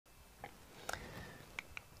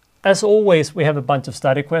As always, we have a bunch of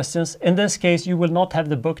study questions. In this case, you will not have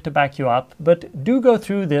the book to back you up, but do go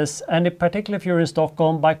through this, and in particular if you're in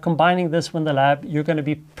Stockholm, by combining this with the lab, you're going to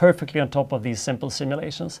be perfectly on top of these simple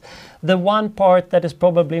simulations. The one part that is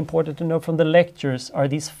probably important to know from the lectures are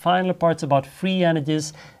these final parts about free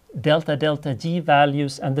energies, delta delta G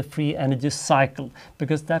values, and the free energy cycle,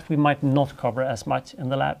 because that we might not cover as much in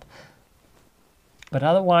the lab. But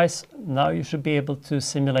otherwise, now you should be able to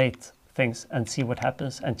simulate things and see what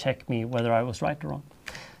happens and check me whether I was right or wrong.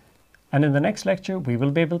 And in the next lecture, we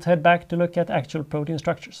will be able to head back to look at actual protein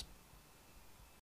structures.